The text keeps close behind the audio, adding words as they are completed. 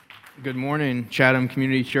Good morning, Chatham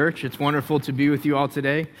Community Church. It's wonderful to be with you all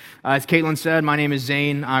today. As Caitlin said, my name is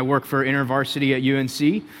Zane. I work for InterVarsity at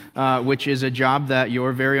UNC, which is a job that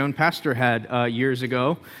your very own pastor had years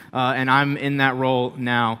ago, and I'm in that role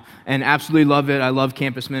now, and absolutely love it. I love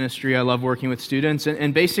campus ministry. I love working with students,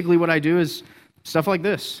 and basically what I do is stuff like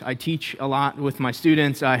this. I teach a lot with my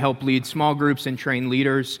students. I help lead small groups and train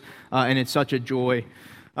leaders, and it's such a joy.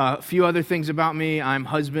 A few other things about me. I'm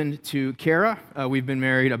husband to Kara. We've been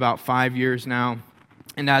married about 5 years now.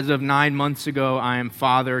 And as of 9 months ago, I am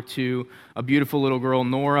father to a beautiful little girl,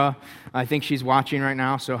 Nora. I think she's watching right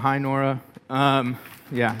now, so hi, Nora.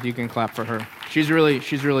 Yeah, you can clap for her. She's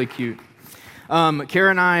really cute.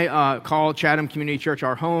 Kara and I call Chatham Community Church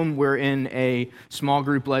our home. We're in a small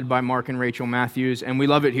group led by Mark and Rachel Matthews, and we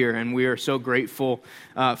love it here, and we are so grateful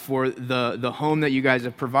for the home that you guys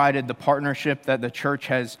have provided, the partnership that the church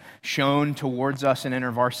has shown towards us in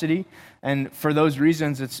InterVarsity, and for those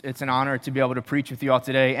reasons, it's an honor to be able to preach with you all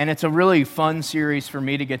today, and it's a really fun series for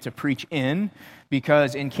me to get to preach in,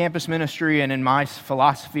 because in campus ministry and in my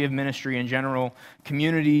philosophy of ministry in general,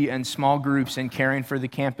 community and small groups and caring for the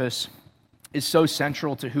campus is so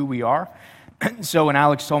central to who we are. So when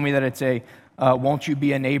Alex told me that it's a Won't You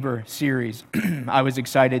Be a Neighbor series, I was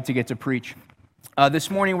excited to get to preach.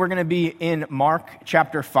 This morning we're going to be in Mark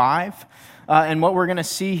chapter 5. And what we're going to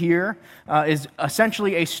see here is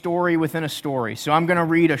essentially a story within a story. So I'm going to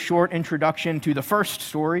read a short introduction to the first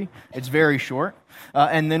story. It's very short.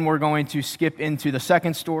 And then we're going to skip into the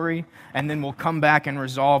second story, and then we'll come back and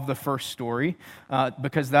resolve the first story,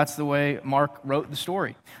 because that's the way Mark wrote the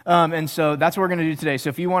story. And so that's what we're going to do today. So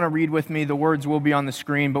if you want to read with me, the words will be on the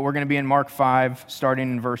screen, but we're going to be in Mark 5,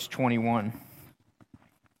 starting in verse 21.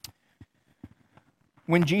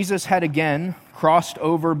 When Jesus had again crossed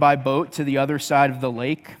over by boat to the other side of the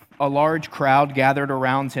lake, a large crowd gathered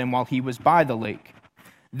around him while he was by the lake.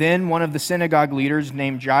 Then one of the synagogue leaders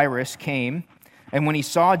named Jairus came, and when he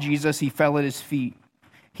saw Jesus, he fell at his feet.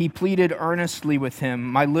 He pleaded earnestly with him,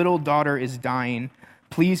 "My little daughter is dying.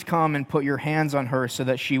 Please come and put your hands on her so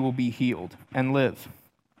that she will be healed and live."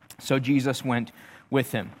 So Jesus went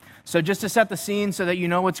with him. So just to set the scene so that you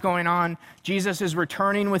know what's going on, Jesus is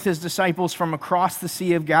returning with his disciples from across the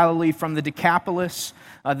Sea of Galilee from the Decapolis.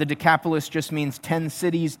 The Decapolis just means 10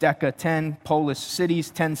 cities, Deca, 10, polis,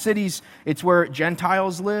 cities, 10 cities. It's where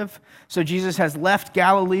Gentiles live. So Jesus has left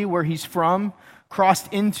Galilee, where he's from,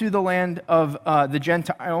 crossed into the land of the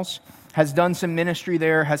Gentiles, has done some ministry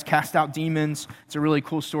there, has cast out demons. It's a really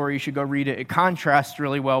cool story. You should go read it. It contrasts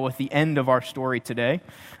really well with the end of our story today.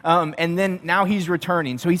 And then now he's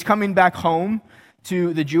returning. So he's coming back home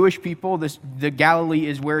to the Jewish people. The Galilee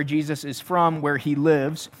is where Jesus is from, where he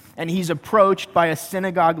lives. And he's approached by a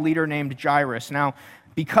synagogue leader named Jairus. Now,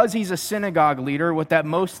 because he's a synagogue leader, what that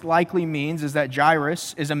most likely means is that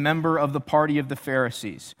Jairus is a member of the party of the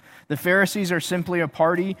Pharisees. The Pharisees are simply a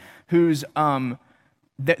party whose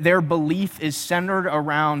their belief is centered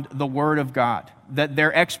around the Word of God, that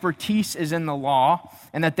their expertise is in the law,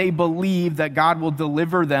 and that they believe that God will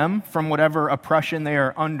deliver them from whatever oppression they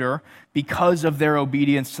are under because of their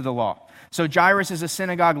obedience to the law. So Jairus is a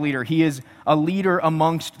synagogue leader. He is a leader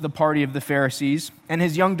amongst the party of the Pharisees, and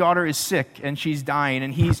his young daughter is sick, and she's dying,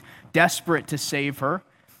 and he's desperate to save her.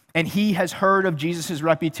 And he has heard of Jesus'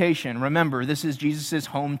 reputation. Remember, this is Jesus'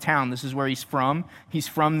 hometown. This is where he's from. He's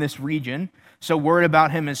from this region. So word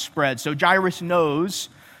about him is spread. So Jairus knows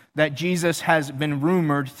that Jesus has been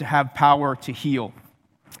rumored to have power to heal.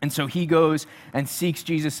 And so he goes and seeks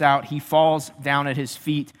Jesus out. He falls down at his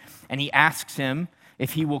feet, and he asks him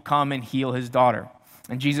if he will come and heal his daughter.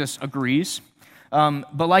 And Jesus agrees.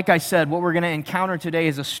 But like I said, what we're going to encounter today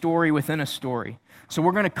is a story within a story. So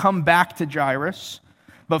we're going to come back to Jairus.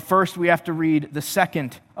 But first, we have to read the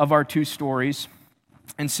second of our two stories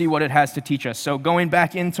and see what it has to teach us. So going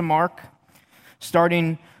back into Mark,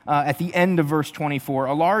 starting at the end of verse 24,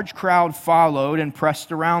 a large crowd followed and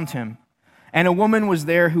pressed around him. And a woman was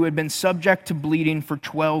there who had been subject to bleeding for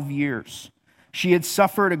 12 years. She had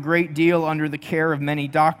suffered a great deal under the care of many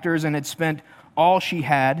doctors and had spent all she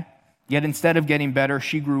had, yet instead of getting better,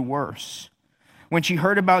 she grew worse. When she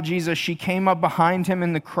heard about Jesus, she came up behind him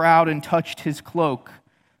in the crowd and touched his cloak,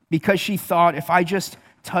 because she thought, if I just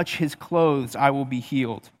touch his clothes, I will be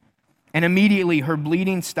healed. And immediately her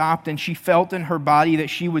bleeding stopped, and she felt in her body that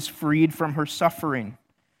she was freed from her suffering.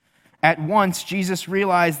 At once, Jesus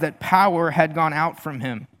realized that power had gone out from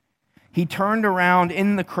him. He turned around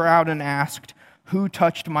in the crowd and asked, "Who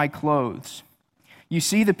touched my clothes?" "You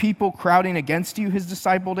see the people crowding against you," his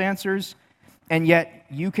disciple answers, "and yet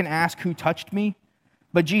you can ask, 'Who touched me?'"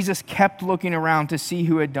 But Jesus kept looking around to see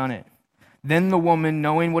who had done it. Then the woman,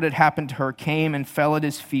 knowing what had happened to her, came and fell at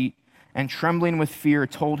his feet. and trembling with fear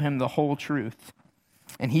told him the whole truth.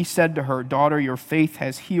 And he said to her, "Daughter, your faith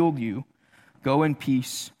has healed you. Go in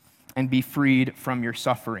peace and be freed from your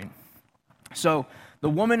suffering." So the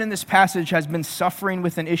woman in this passage has been suffering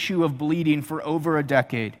with an issue of bleeding for over a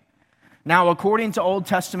decade. Now, according to Old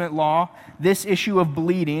Testament law, this issue of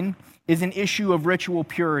bleeding is an issue of ritual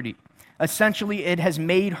purity. Essentially, it has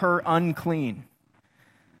made her unclean.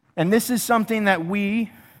 And this is something that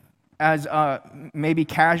we, as maybe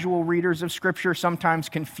casual readers of Scripture, sometimes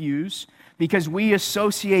confuse because we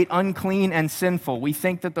associate unclean and sinful. We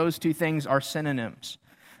think that those two things are synonyms,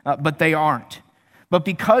 but they aren't. But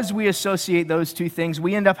because we associate those two things,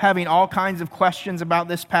 we end up having all kinds of questions about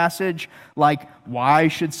this passage, like why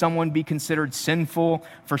should someone be considered sinful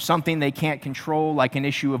for something they can't control, like an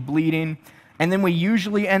issue of bleeding? And then we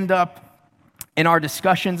usually end up in our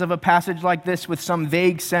discussions of a passage like this with some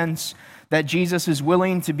vague sense that Jesus is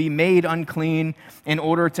willing to be made unclean in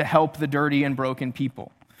order to help the dirty and broken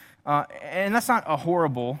people. And that's not a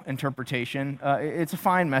horrible interpretation. It's a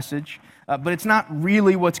fine message, but it's not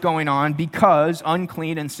really what's going on because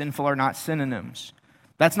unclean and sinful are not synonyms.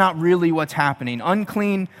 That's not really what's happening.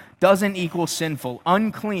 Unclean doesn't equal sinful.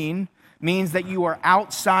 Unclean means that you are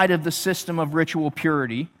outside of the system of ritual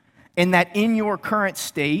purity, and that in your current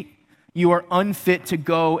state, you are unfit to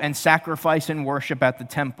go and sacrifice and worship at the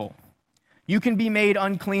temple. You can be made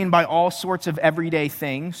unclean by all sorts of everyday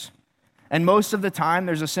things. And most of the time,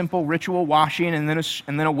 there's a simple ritual washing and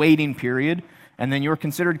then a waiting period, and then you're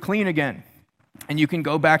considered clean again, and you can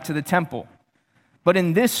go back to the temple. But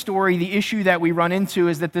in this story, the issue that we run into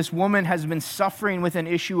is that this woman has been suffering with an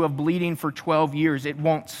issue of bleeding for 12 years. It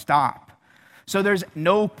won't stop. So there's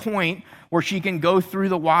no point where she can go through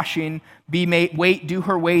the washing, do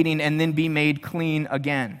her waiting, and then be made clean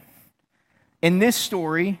again. In this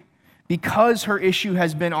story, because her issue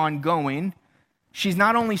has been ongoing, she's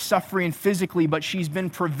not only suffering physically, but she's been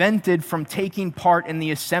prevented from taking part in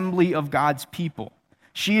the assembly of God's people.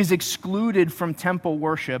 She is excluded from temple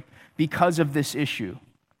worship because of this issue.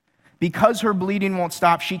 Because her bleeding won't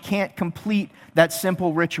stop, she can't complete that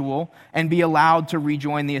simple ritual and be allowed to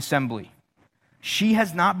rejoin the assembly. She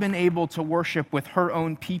has not been able to worship with her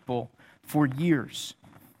own people for years.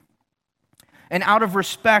 And out of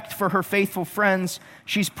respect for her faithful friends,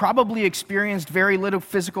 she's probably experienced very little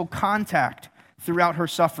physical contact throughout her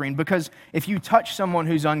suffering, because if you touch someone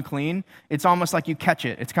who's unclean, it's almost like you catch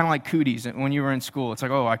it. It's kind of like cooties when you were in school. It's like,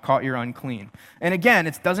 oh, I caught you're unclean. And again,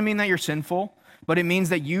 it doesn't mean that you're sinful, but it means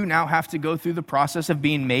that you now have to go through the process of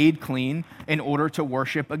being made clean in order to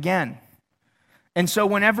worship again. And so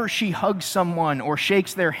whenever she hugs someone or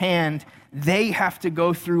shakes their hand, they have to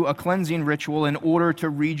go through a cleansing ritual in order to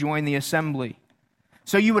rejoin the assembly.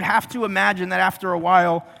 So you would have to imagine that after a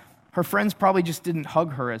while, her friends probably just didn't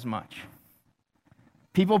hug her as much.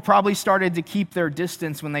 People probably started to keep their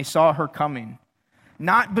distance when they saw her coming,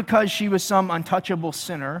 not because she was some untouchable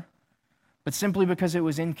sinner, but simply because it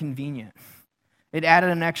was inconvenient. It added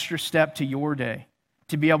an extra step to your day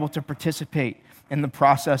to be able to participate in the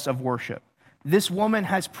process of worship. This woman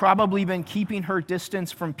has probably been keeping her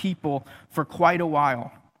distance from people for quite a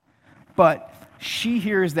while, but she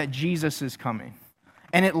hears that Jesus is coming.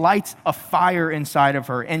 And it lights a fire inside of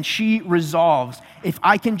her. And she resolves, if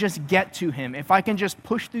I can just get to him, if I can just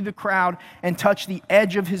push through the crowd and touch the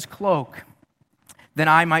edge of his cloak, then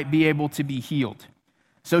I might be able to be healed.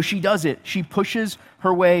 So she does it. She pushes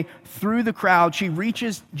her way through the crowd. She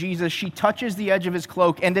reaches Jesus. She touches the edge of his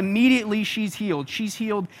cloak. And immediately she's healed. She's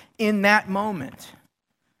healed in that moment.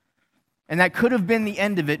 And that could have been the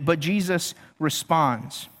end of it, but Jesus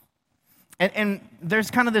responds. And there's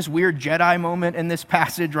kind of this weird Jedi moment in this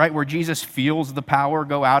passage, right, where Jesus feels the power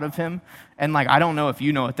go out of him. And I don't know if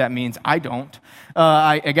you know what that means. I don't.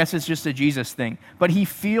 I guess it's just a Jesus thing. But he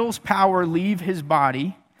feels power leave his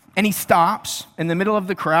body, and he stops in the middle of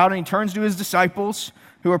the crowd, and he turns to his disciples,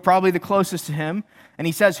 who are probably the closest to him, and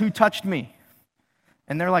he says, "Who touched me?"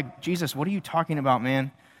 And they're like, "Jesus, what are you talking about,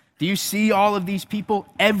 man? Do you see all of these people?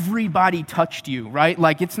 Everybody touched you, right?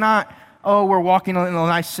 It's not, oh, we're walking in a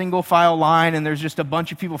nice single file line and there's just a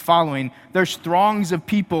bunch of people following. There's throngs of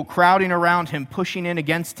people crowding around him, pushing in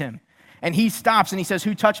against him. And he stops and he says,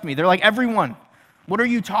 "Who touched me?" They're like, "Everyone. What are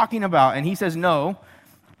you talking about?" And he says, "No,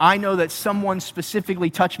 I know that someone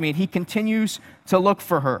specifically touched me." And he continues to look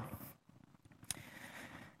for her.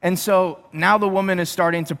 And so now the woman is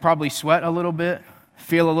starting to probably sweat a little bit,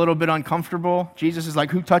 feel a little bit uncomfortable. Jesus is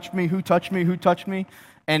like, "Who touched me? Who touched me? Who touched me?"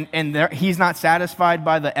 And he's not satisfied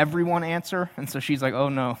by the everyone answer. And so she's like, "Oh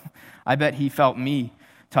no, I bet he felt me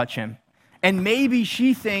touch him." And maybe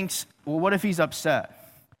she thinks, well, what if he's upset?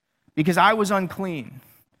 Because I was unclean.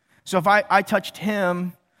 So if I touched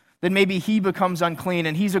him, then maybe he becomes unclean,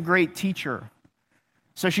 and he's a great teacher.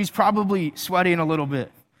 So she's probably sweating a little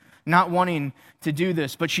bit, not wanting to do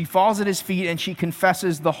this, but she falls at his feet and she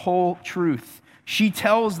confesses the whole truth. She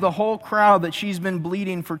tells the whole crowd that she's been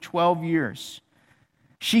bleeding for 12 years.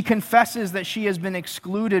 She confesses that she has been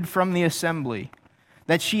excluded from the assembly,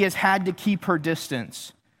 that she has had to keep her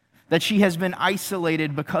distance, that she has been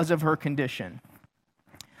isolated because of her condition.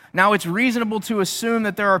 Now, it's reasonable to assume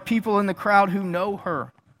that there are people in the crowd who know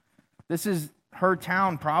her. This is her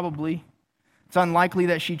town, probably. It's unlikely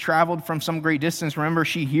that she traveled from some great distance. Remember,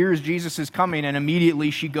 she hears Jesus is coming, and immediately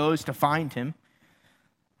she goes to find him.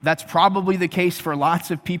 That's probably the case for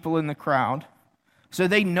lots of people in the crowd. So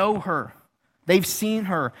they know her. They've seen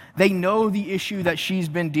her. They know the issue that she's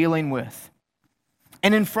been dealing with.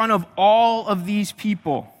 And in front of all of these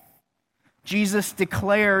people, Jesus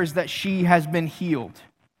declares that she has been healed,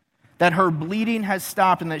 that her bleeding has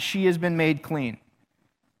stopped, and that she has been made clean.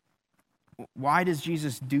 Why does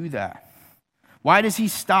Jesus do that? Why does he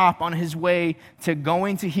stop on his way to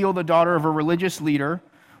going to heal the daughter of a religious leader?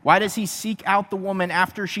 Why does he seek out the woman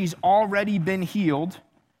after she's already been healed?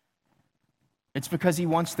 It's because he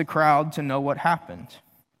wants the crowd to know what happened.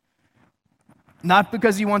 Not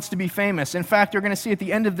because he wants to be famous. In fact, you're going to see at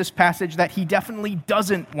the end of this passage that he definitely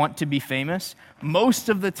doesn't want to be famous. Most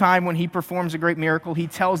of the time when he performs a great miracle, he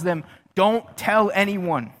tells them, don't tell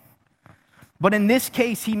anyone. But in this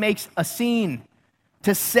case, he makes a scene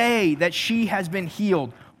to say that she has been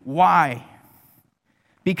healed. Why?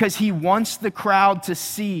 Because he wants the crowd to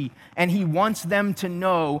see, and he wants them to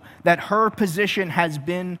know that her position has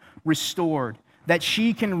been restored, that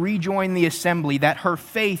she can rejoin the assembly, that her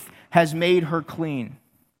faith has made her clean.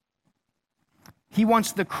 He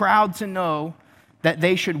wants the crowd to know that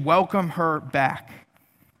they should welcome her back.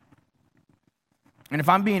 And if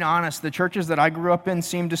I'm being honest, the churches that I grew up in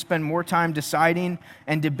seem to spend more time deciding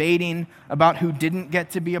and debating about who didn't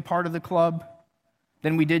get to be a part of the club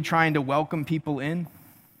than we did trying to welcome people in.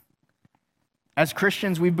 As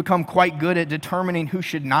Christians, we've become quite good at determining who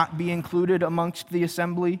should not be included amongst the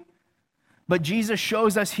assembly. But Jesus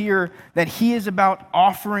shows us here that he is about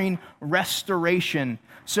offering restoration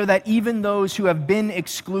so that even those who have been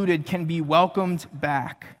excluded can be welcomed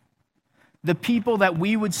back. The people that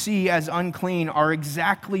we would see as unclean are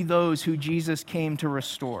exactly those who Jesus came to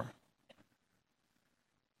restore.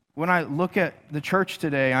 When I look at the church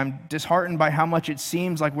today, I'm disheartened by how much it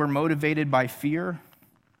seems like we're motivated by fear.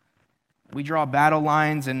 We draw battle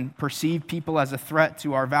lines and perceive people as a threat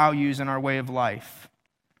to our values and our way of life.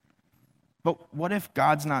 But what if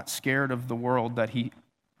God's not scared of the world that he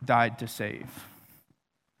died to save?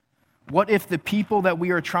 What if the people that we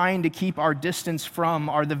are trying to keep our distance from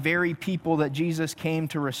are the very people that Jesus came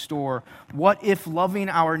to restore? What if loving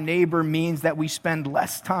our neighbor means that we spend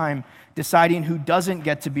less time deciding who doesn't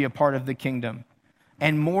get to be a part of the kingdom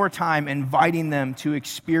and more time inviting them to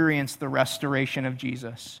experience the restoration of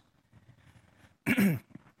Jesus?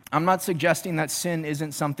 I'm not suggesting that sin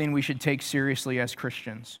isn't something we should take seriously as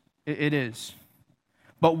Christians. It is.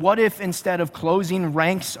 But what if instead of closing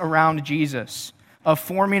ranks around Jesus, of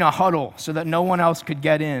forming a huddle so that no one else could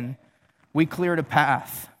get in, we cleared a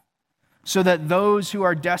path so that those who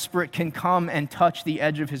are desperate can come and touch the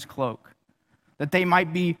edge of his cloak, that they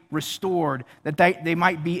might be restored, that they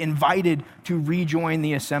might be invited to rejoin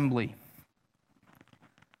the assembly?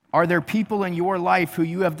 Are there people in your life who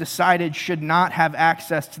you have decided should not have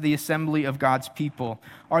access to the assembly of God's people?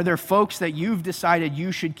 Are there folks that you've decided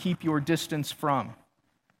you should keep your distance from?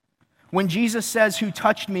 When Jesus says, "Who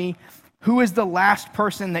touched me?" who is the last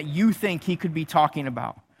person that you think he could be talking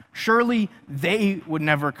about? Surely they would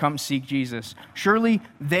never come seek Jesus. Surely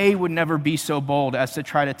they would never be so bold as to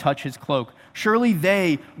try to touch his cloak. Surely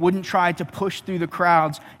they wouldn't try to push through the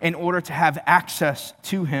crowds in order to have access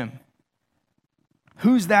to him.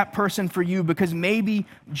 Who's that person for you? Because maybe,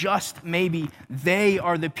 just maybe, they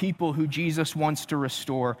are the people who Jesus wants to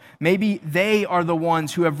restore. Maybe they are the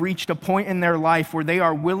ones who have reached a point in their life where they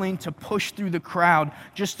are willing to push through the crowd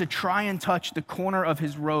just to try and touch the corner of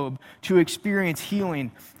his robe to experience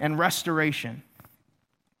healing and restoration.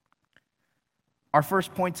 Our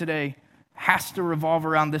first point today has to revolve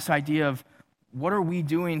around this idea of what are we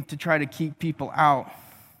doing to try to keep people out?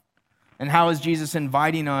 And how is Jesus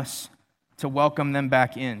inviting us to welcome them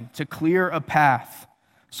back in, to clear a path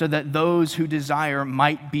so that those who desire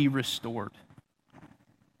might be restored?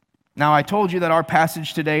 Now, I told you that our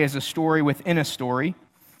passage today is a story within a story,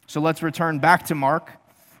 so let's return back to Mark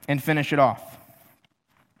and finish it off.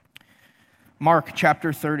 Mark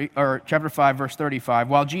chapter 5, verse 35.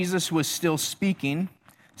 While Jesus was still speaking,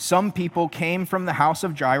 some people came from the house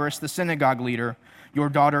of Jairus, the synagogue leader. "Your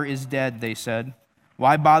daughter is dead," they said.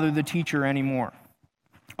 Why bother the teacher anymore?"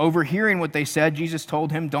 Overhearing what they said, Jesus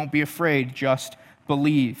told him, "Don't be afraid, just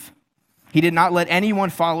believe." He did not let anyone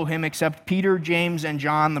follow him except Peter, James, and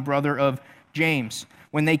John, the brother of James.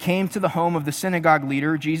 When they came to the home of the synagogue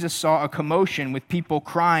leader, Jesus saw a commotion with people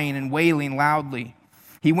crying and wailing loudly.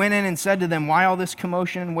 He went in and said to them, "Why all this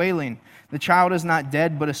commotion and wailing? The child is not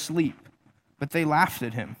dead, but asleep." But they laughed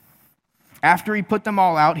at him. After he put them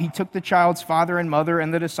all out, he took the child's father and mother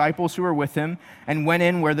and the disciples who were with him and went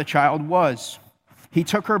in where the child was. He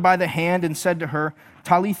took her by the hand and said to her,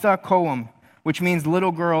 "Talitha koum," which means,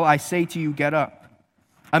 "Little girl, I say to you, get up."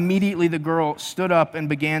 Immediately the girl stood up and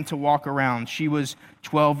began to walk around. She was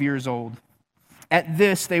 12 years old. At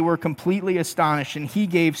this, they were completely astonished, and he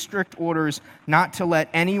gave strict orders not to let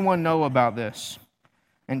anyone know about this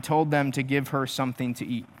and told them to give her something to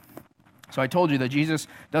eat. So I told you that Jesus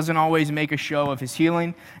doesn't always make a show of his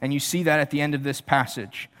healing, and you see that at the end of this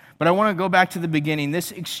passage. But I want to go back to the beginning.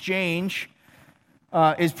 This exchange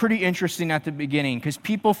is pretty interesting at the beginning because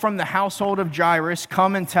people from the household of Jairus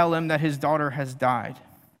come and tell him that his daughter has died.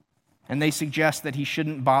 And they suggest that he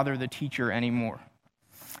shouldn't bother the teacher anymore.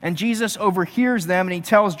 And Jesus overhears them and he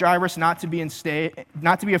tells Jairus not to be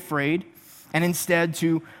afraid and instead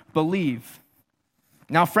to believe.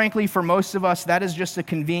 Now, frankly, for most of us, that is just a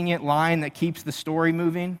convenient line that keeps the story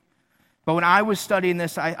moving. But when I was studying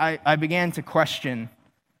this, I began to question,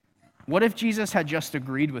 what if Jesus had just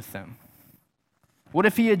agreed with them? What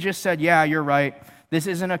if he had just said, "Yeah, you're right. This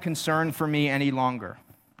isn't a concern for me any longer"?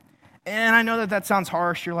 And I know that sounds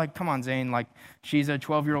harsh. You're like, come on, Zane. Like, she's a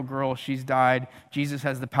 12-year-old girl. She's died. Jesus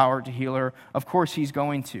has the power to heal her. Of course he's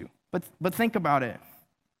going to. But think about it.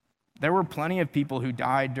 There were plenty of people who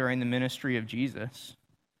died during the ministry of Jesus.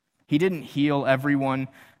 He didn't heal everyone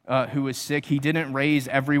who was sick. He didn't raise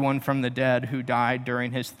everyone from the dead who died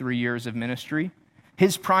during his 3 years of ministry.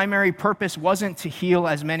 His primary purpose wasn't to heal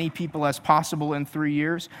as many people as possible in 3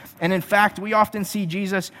 years. And in fact, we often see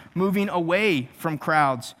Jesus moving away from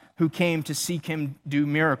crowds who came to seek him do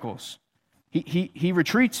miracles. He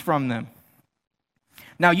retreats from them.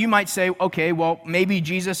 Now, you might say, okay, well, maybe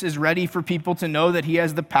Jesus is ready for people to know that he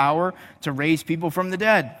has the power to raise people from the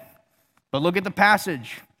dead. But look at the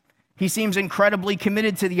passage. He seems incredibly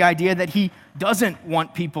committed to the idea that he doesn't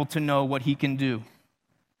want people to know what he can do.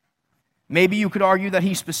 Maybe you could argue that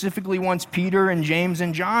he specifically wants Peter and James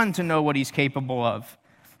and John to know what he's capable of.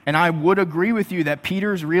 And I would agree with you that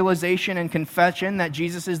Peter's realization and confession that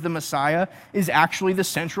Jesus is the Messiah is actually the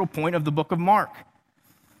central point of the book of Mark.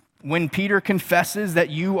 When Peter confesses that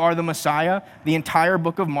you are the Messiah, the entire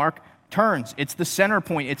book of Mark turns. It's the center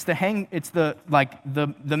point. It's the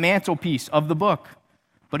mantelpiece of the book.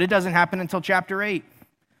 But it doesn't happen until chapter 8.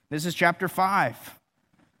 This is chapter 5.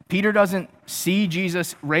 Peter doesn't see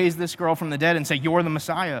Jesus raise this girl from the dead and say, "You're the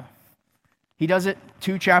Messiah." He does it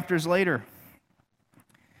 2 chapters later.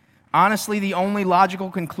 Honestly, the only logical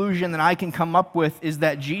conclusion that I can come up with is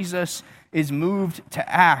that Jesus is moved to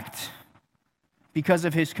act because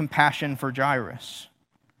of his compassion for Jairus.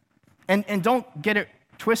 And don't get it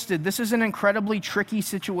twisted. This is an incredibly tricky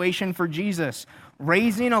situation for Jesus.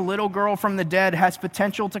 Raising a little girl from the dead has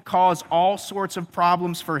potential to cause all sorts of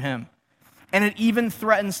problems for him. And it even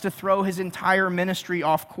threatens to throw his entire ministry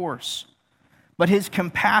off course. But his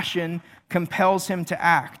compassion compels him to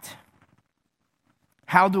act.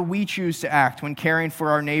 How do we choose to act when caring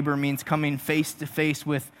for our neighbor means coming face to face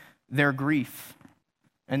with their grief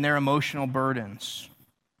and their emotional burdens?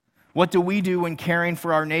 What do we do when caring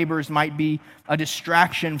for our neighbors might be a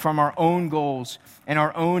distraction from our own goals and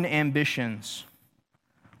our own ambitions?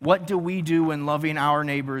 What do we do when loving our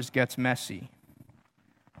neighbors gets messy?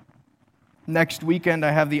 Next weekend,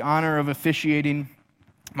 I have the honor of officiating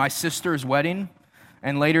my sister's wedding,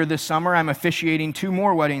 and later this summer, I'm officiating 2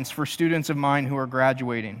 more weddings for students of mine who are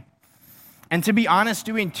graduating. And to be honest,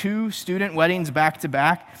 doing 2 student weddings back to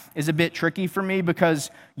back is a bit tricky for me because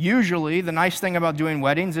usually the nice thing about doing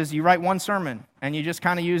weddings is you write one sermon and you just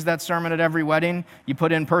kind of use that sermon at every wedding. You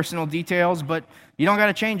put in personal details, but you don't got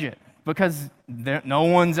to change it because no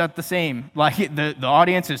one's at the same. Like the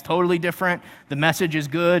audience is totally different. The message is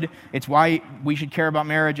good. It's why we should care about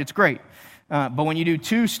marriage. It's great. But when you do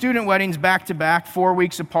 2 student weddings back to back, 4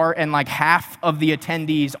 weeks apart, and like half of the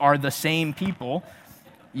attendees are the same people,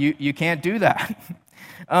 you can't do that.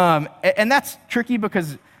 And that's tricky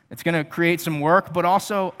because it's going to create some work, but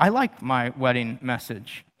also I like my wedding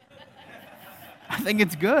message. I think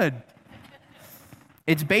it's good.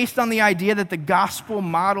 It's based on the idea that the gospel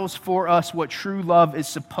models for us what true love is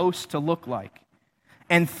supposed to look like.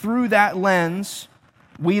 And through that lens,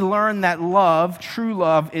 we learn that love, true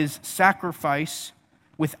love, is sacrifice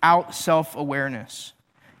without self-awareness.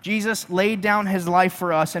 Jesus laid down his life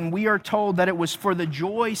for us, and we are told that it was for the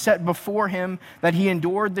joy set before him that he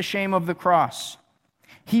endured the shame of the cross.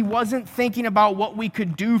 He wasn't thinking about what we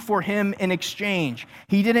could do for him in exchange.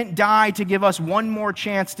 He didn't die to give us one more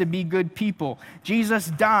chance to be good people. Jesus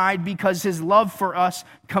died because his love for us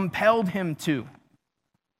compelled him to.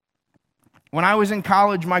 When I was in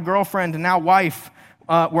college, my girlfriend and now wife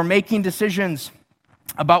were making decisions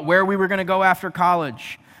about where we were going to go after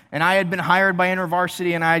college. And I had been hired by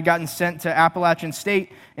InterVarsity, and I had gotten sent to Appalachian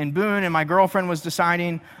State in Boone, and my girlfriend was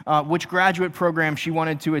deciding which graduate program she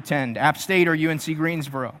wanted to attend, App State or UNC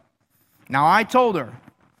Greensboro. Now, I told her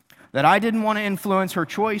that I didn't want to influence her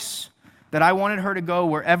choice, that I wanted her to go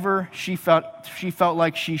wherever she felt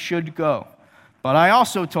like she should go. But I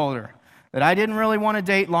also told her that I didn't really want to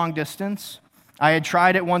date long distance. I had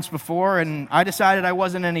tried it once before, and I decided I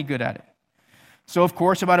wasn't any good at it. So, of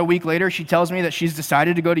course, about a week later, she tells me that she's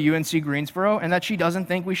decided to go to UNC Greensboro and that she doesn't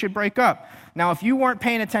think we should break up. Now, if you weren't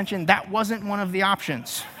paying attention, that wasn't one of the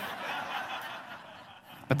options.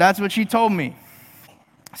 But that's what she told me.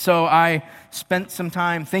 So I spent some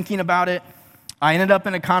time thinking about it. I ended up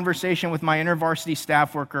in a conversation with my InterVarsity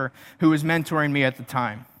staff worker who was mentoring me at the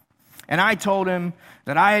time. And I told him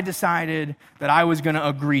that I had decided that I was going to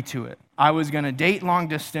agree to it. I was going to date long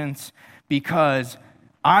distance because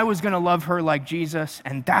I was going to love her like Jesus,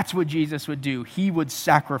 and that's what Jesus would do. He would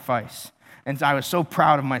sacrifice. And I was so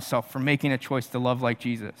proud of myself for making a choice to love like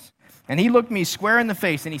Jesus. And he looked me square in the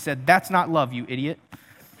face, and he said, "That's not love, you idiot."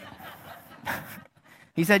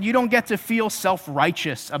 He said, "You don't get to feel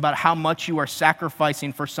self-righteous about how much you are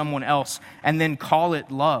sacrificing for someone else and then call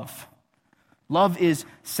it love. Love is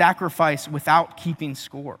sacrifice without keeping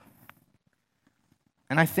score."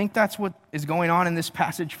 And I think that's what is going on in this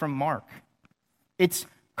passage from Mark. It's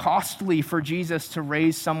costly for Jesus to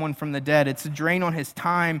raise someone from the dead. It's a drain on his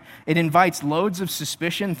time. It invites loads of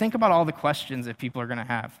suspicion. Think about all the questions that people are going to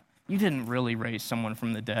have. You didn't really raise someone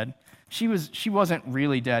from the dead. She wasn't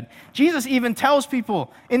really dead. Jesus even tells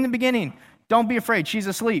people in the beginning, "Don't be afraid, she's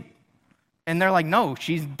asleep." And they're like, "No,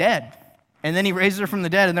 she's dead." And then he raises her from the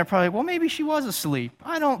dead, and they're probably, "Well, maybe she was asleep."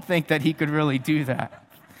 I don't think that he could really do that.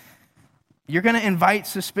 You're going to invite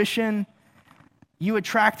suspicion. You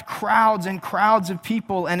attract crowds and crowds of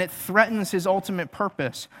people, and it threatens his ultimate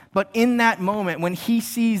purpose. But in that moment, when he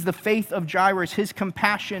sees the faith of Jairus, his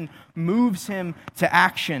compassion moves him to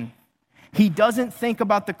action. He doesn't think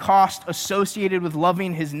about the cost associated with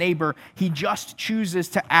loving his neighbor. He just chooses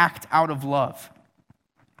to act out of love.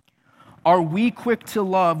 Are we quick to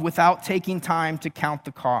love without taking time to count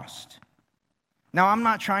the cost? Now, I'm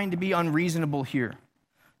not trying to be unreasonable here.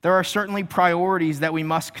 There are certainly priorities that we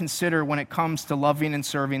must consider when it comes to loving and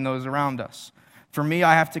serving those around us. For me,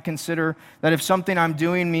 I have to consider that if something I'm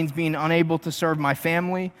doing means being unable to serve my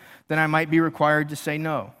family, then I might be required to say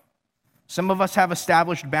no. Some of us have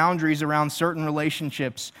established boundaries around certain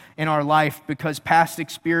relationships in our life because past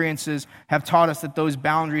experiences have taught us that those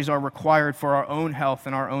boundaries are required for our own health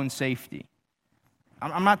and our own safety.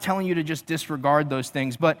 I'm not telling you to just disregard those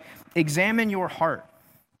things, but examine your heart.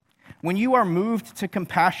 When you are moved to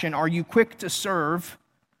compassion, are you quick to serve,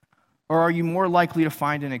 or are you more likely to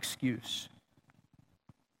find an excuse?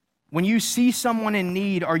 When you see someone in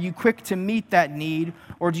need, are you quick to meet that need,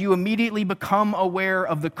 or do you immediately become aware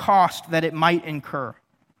of the cost that it might incur?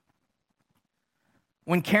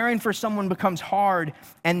 When caring for someone becomes hard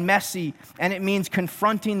and messy, and it means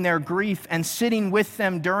confronting their grief and sitting with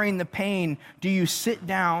them during the pain, do you sit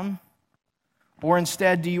down, or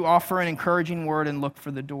instead do you offer an encouraging word and look for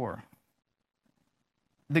the door?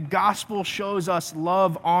 The gospel shows us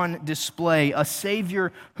love on display, a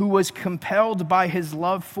Savior who was compelled by his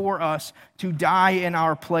love for us to die in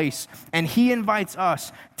our place. And he invites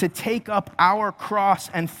us to take up our cross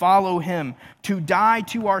and follow him, to die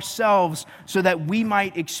to ourselves so that we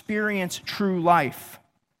might experience true life.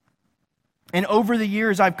 And over the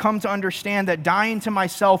years, I've come to understand that dying to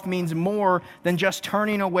myself means more than just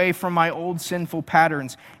turning away from my old sinful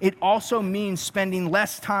patterns. It also means spending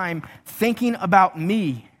less time thinking about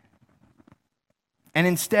me and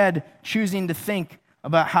instead choosing to think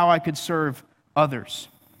about how I could serve others.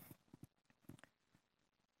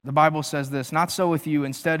 The Bible says this, "Not so with you.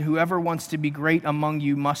 Instead, whoever wants to be great among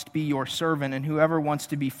you must be your servant, and whoever wants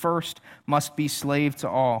to be first must be slave to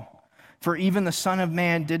all. For even the Son of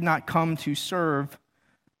Man did not come to serve,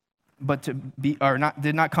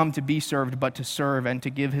 did not come to be served, but to serve and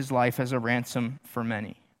to give his life as a ransom for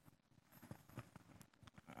many."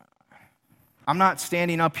 I'm not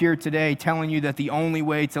standing up here today telling you that the only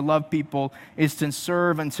way to love people is to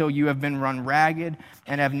serve until you have been run ragged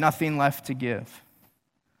and have nothing left to give.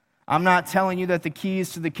 I'm not telling you that the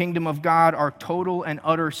keys to the kingdom of God are total and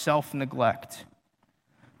utter self-neglect.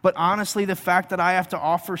 But honestly, the fact that I have to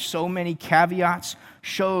offer so many caveats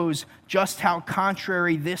shows just how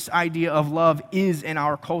contrary this idea of love is in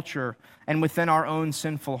our culture and within our own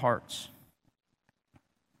sinful hearts.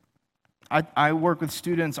 I work with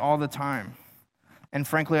students all the time, and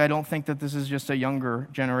frankly, I don't think that this is just a younger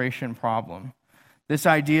generation problem. This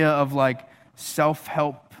idea of like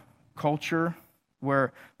self-help culture,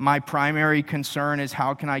 where my primary concern is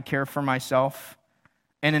how can I care for myself?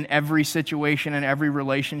 And in every situation, in every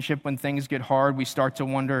relationship, when things get hard, we start to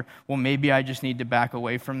wonder, well, maybe I just need to back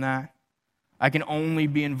away from that. I can only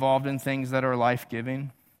be involved in things that are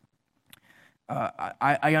life-giving.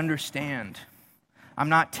 I understand. I'm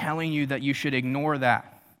not telling you that you should ignore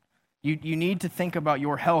that. You need to think about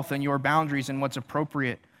your health and your boundaries and what's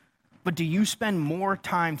appropriate. But do you spend more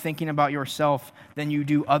time thinking about yourself than you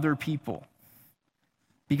do other people?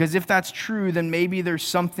 Because if that's true, then maybe there's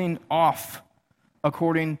something off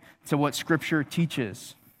according to what Scripture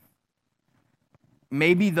teaches.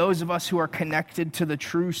 Maybe those of us who are connected to the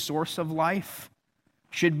true source of life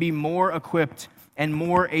should be more equipped and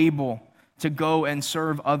more able to go and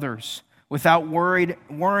serve others without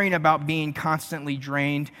worrying about being constantly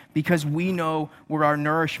drained, because we know where our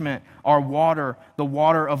nourishment, our water, the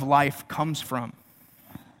water of life comes from.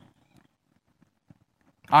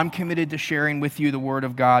 I'm committed to sharing with you the Word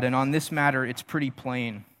of God, and on this matter, it's pretty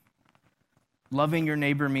plain. Loving your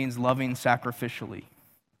neighbor means loving sacrificially.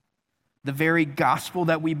 The very gospel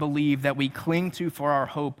that we believe, that we cling to for our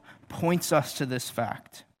hope, points us to this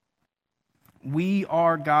fact. We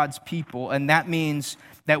are God's people, and that means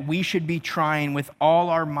that we should be trying with all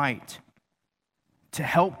our might to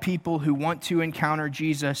help people who want to encounter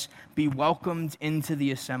Jesus be welcomed into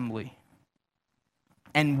the assembly.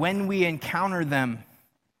 And when we encounter them,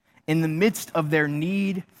 in the midst of their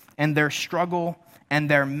need and their struggle and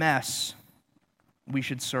their mess, we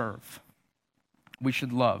should serve. We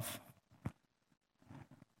should love.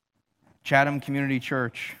 Chatham Community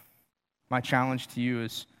Church, my challenge to you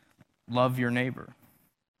is love your neighbor.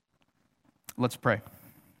 Let's pray.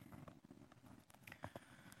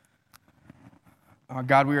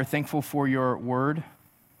 God, we are thankful for your word.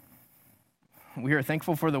 We are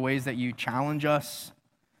thankful for the ways that you challenge us.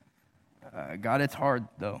 God, it's hard,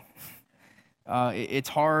 though. It's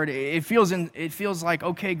hard. It feels like,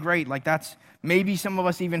 okay, great. Like that's, maybe some of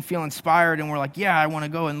us even feel inspired and we're like, yeah, I want to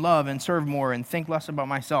go and love and serve more and think less about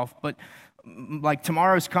myself. But like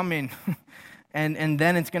tomorrow's coming and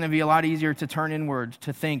then it's going to be a lot easier to turn inward,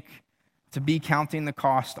 to think, to be counting the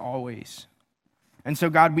cost always. And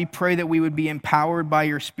so, God, we pray that we would be empowered by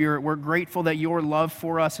your Spirit. We're grateful that your love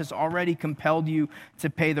for us has already compelled you to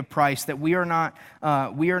pay the price, that we are not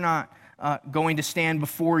going to stand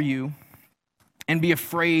before you and be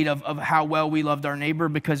afraid of how well we loved our neighbor,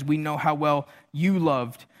 because we know how well you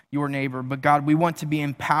loved your neighbor. But God, we want to be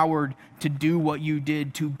empowered to do what you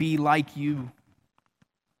did, to be like you,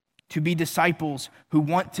 to be disciples who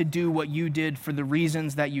want to do what you did for the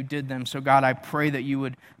reasons that you did them. So God, I pray that you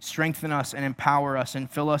would strengthen us and empower us and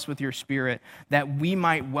fill us with your Spirit, that we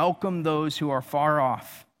might welcome those who are far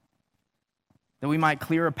off, that we might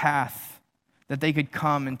clear a path, that they could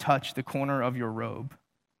come and touch the corner of your robe.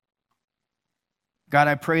 God,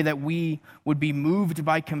 I pray that we would be moved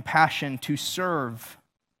by compassion to serve,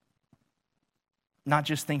 not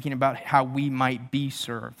just thinking about how we might be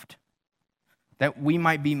served, that we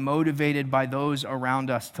might be motivated by those around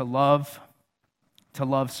us to love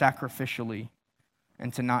sacrificially,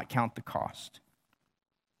 and to not count the cost.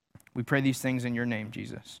 We pray these things in your name,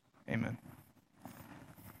 Jesus. Amen.